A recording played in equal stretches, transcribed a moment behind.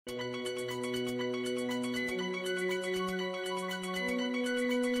Okay,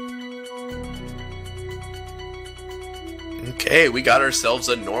 we got ourselves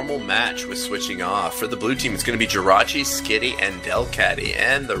a normal match with switching off. For the blue team, it's going to be Jirachi, Skitty, and Delcatty.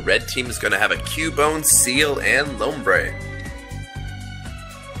 And the red team is going to have a Cubone, Seel, and Lombre.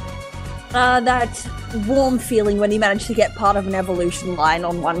 That warm feeling when you manage to get part of an evolution line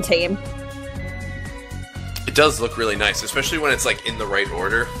on one team. It does look really nice, especially when it's like in the right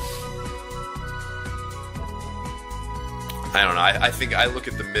order. I don't know, I think I look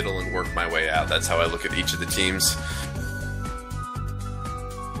at the middle and work my way out. That's how I look at each of the teams.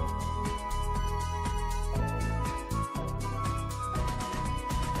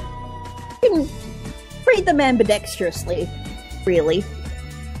 You can read them ambidextrously, really.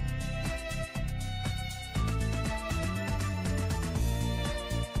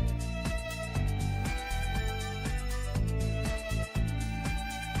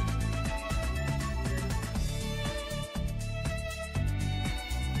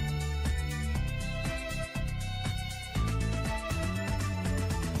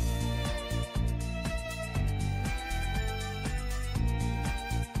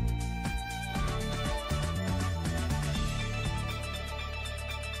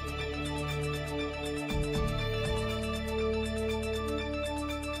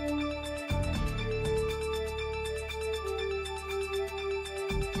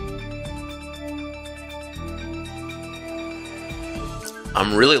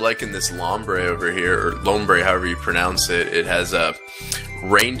 I'm really liking this Lombre over here, or Lombre, however you pronounce it. It has a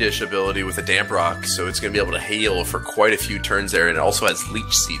Rain Dish ability with a Damp Rock, so it's going to be able to heal for quite a few turns there, and it also has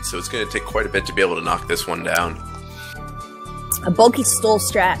Leech Seed, so it's going to take quite a bit to be able to knock this one down. A bulky stall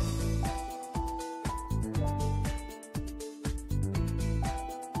strat.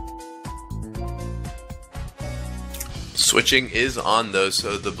 Switching is on though,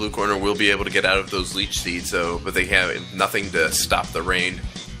 so the blue corner will be able to get out of those Leech Seeds, though, but they have nothing to stop the rain.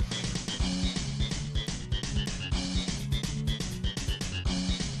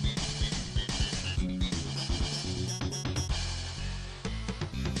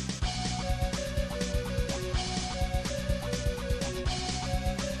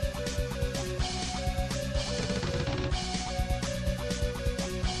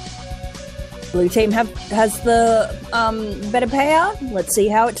 Blue team has the better payout. Let's see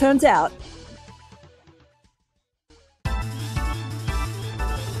how it turns out.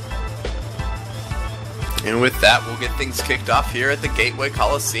 And with that, we'll get things kicked off here at the Gateway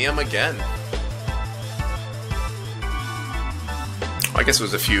Coliseum again. I guess it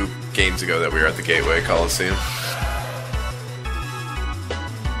was a few games ago that we were at the Gateway Coliseum.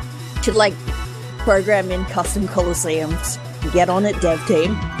 Should like program in custom coliseums. Get on it, dev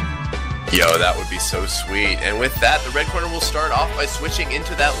team. Yo, that would be so sweet. And with that, the red corner will start off by switching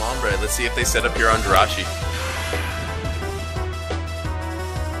into that Lombre. Let's see if they set up here on Jirachi.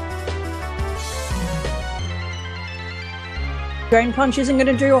 Drain Punch isn't going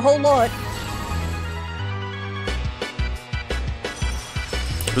to do a whole lot.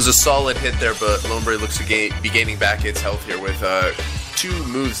 It was a solid hit there, but Lombre looks to be gaining back its health here with two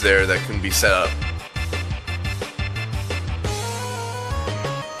moves there that can be set up.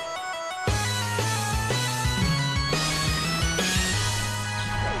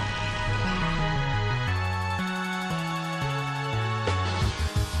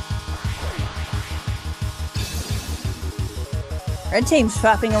 Red team's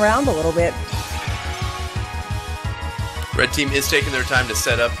fapping around a little bit. Red team is taking their time to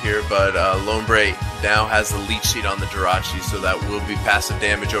set up here, but Lombre now has the Leech Seed on the Jirachi, so that will be passive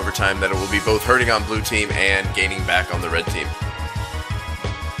damage over time that it will be both hurting on blue team and gaining back on the red team.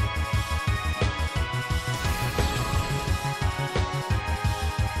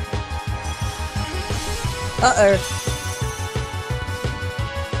 Uh-oh.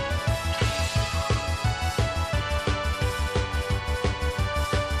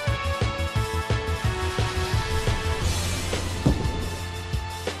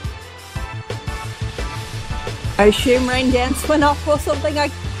 I assume Rain Dance went off or something.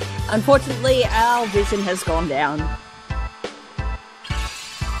 Unfortunately, our vision has gone down.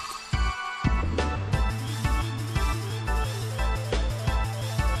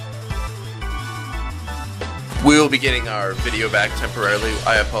 We'll be getting our video back temporarily.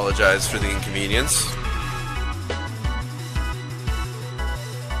 I apologize for the inconvenience.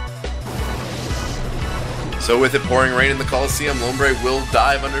 So with it pouring rain in the Coliseum, Lombre will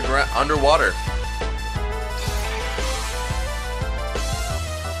dive underwater.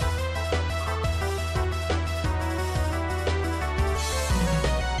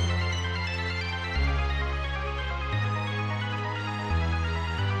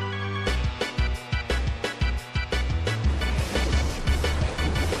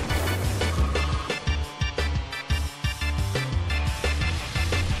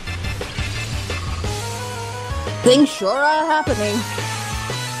 Things sure are happening.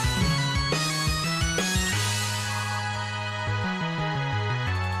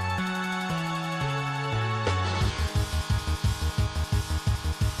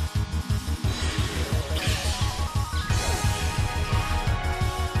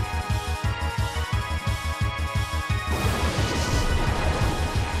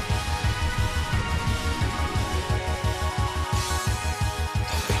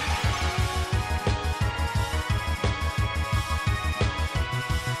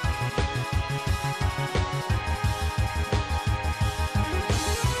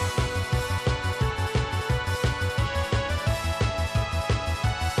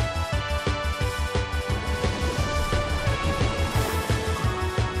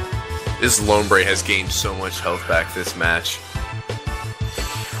 This Lombre has gained so much health back this match.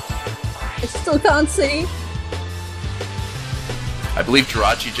 I still can't see. I believe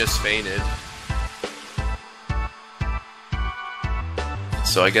Jirachi just fainted.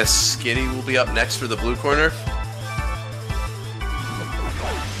 So I guess Skitty will be up next for the blue corner.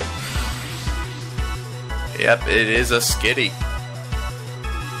 Yep, it is a Skitty.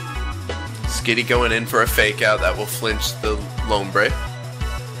 Skitty going in for a fake out that will flinch the Lombre.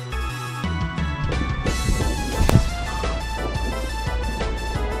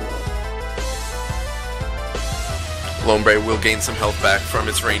 Lombre will gain some health back from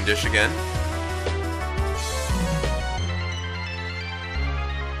its rain dish again.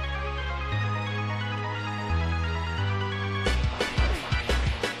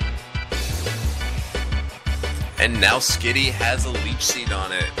 And now Skitty has a leech seed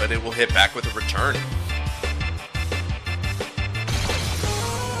on it, but it will hit back with a return.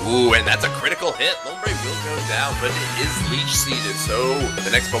 Ooh, and that's a critical hit. Lombre will go down, but it is leech seeded, so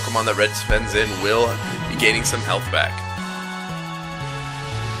the next Pokemon that Red spends in will be gaining some health back.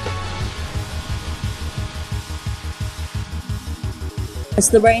 As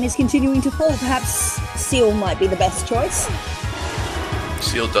the rain is continuing to fall, perhaps Seel might be the best choice.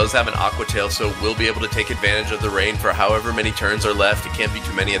 Seel does have an Aqua Tail, so will be able to take advantage of the rain for however many turns are left. It can't be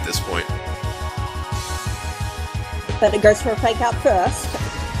too many at this point. But it goes for a fake out first.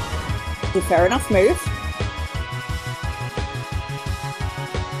 It's a fair enough move.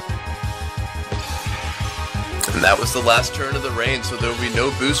 And that was the last turn of the rain, so there will be no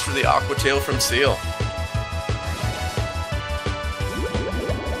boost for the Aqua Tail from Seel.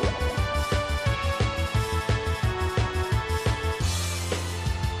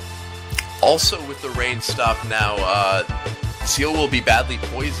 Also, with the rain stopped now, Seel will be badly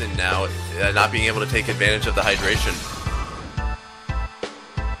poisoned now, not being able to take advantage of the hydration.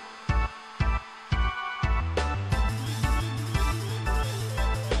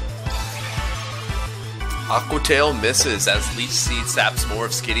 Aqua Tail misses as Leech Seed saps more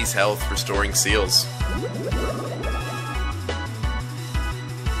of Skitty's health, restoring Seel's.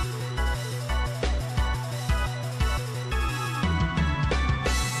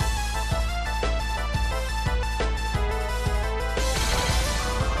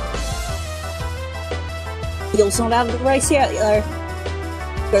 Seel's not out of the race yet,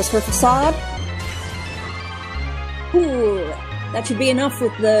 though. Goes for Facade. Ooh, that should be enough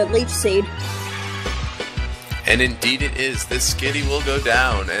with the Leech Seed. And indeed it is. This Skitty will go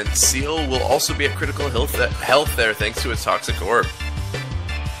down, and Seel will also be at critical health there thanks to its Toxic Orb.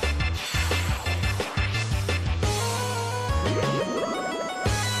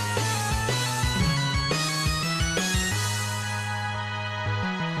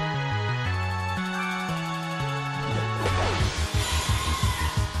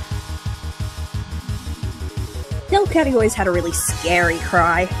 Delcatty always had a really scary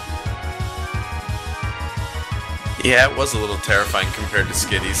cry. Yeah, it was a little terrifying compared to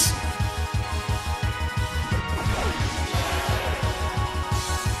Skitty's.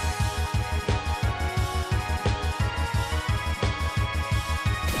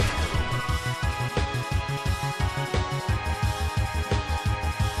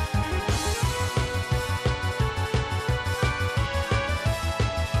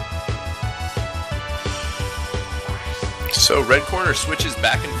 So Red Corner switches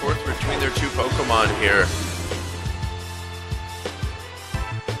back and forth between their two Pokemon here.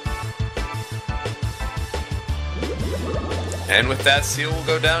 And with that, Seel will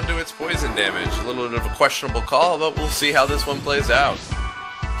go down to its poison damage. A little bit of a questionable call, but we'll see how this one plays out.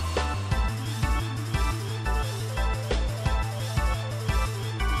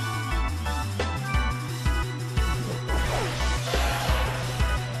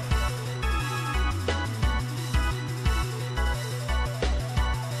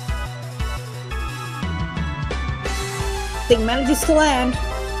 Thing manages to land.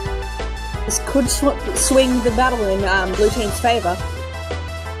 This could swing the battle in blue team's favor.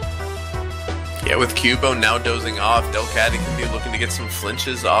 Yeah, with Cubone now dozing off, Delcatty can be looking to get some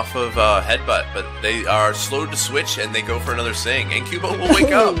flinches off of Headbutt, but they are slow to switch and they go for another Sing, and Cubone will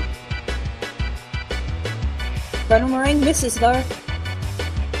wake up. Boomerang misses though.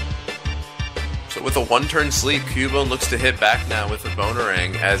 So with a one-turn sleep, Cubone looks to hit back now with a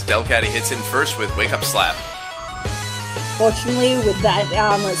Boomerang as Delcatty hits in first with Wake Up Slap. Fortunately, with that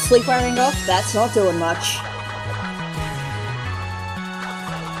sleep wearing off, that's not doing much.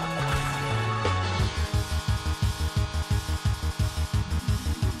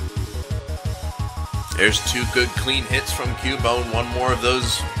 There's two good clean hits from Cubone. One more of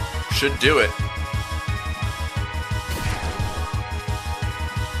those should do it.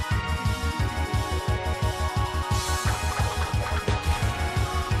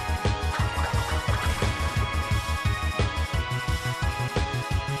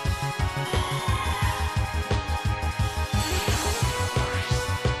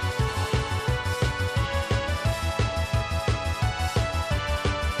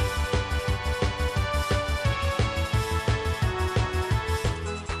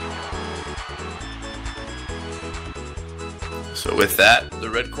 So with that, the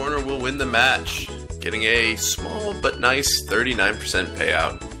red corner will win the match, getting a small but nice 39%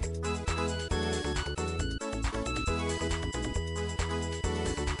 payout.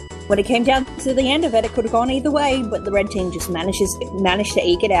 When it came down to the end of it, it could have gone either way, but the red team just managed to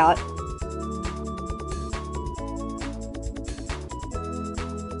eke it out.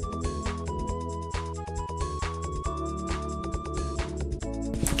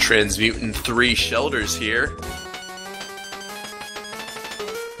 Transmutant 3 Shelders here.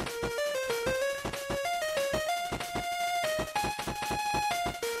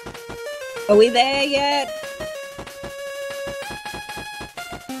 Are we there yet?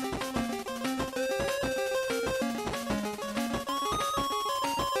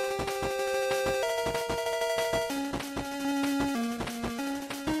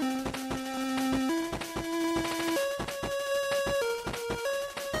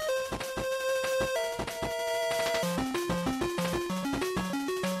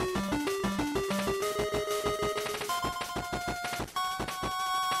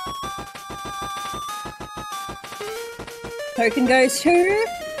 Token goes to...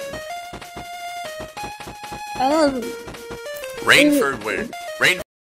 Rainford,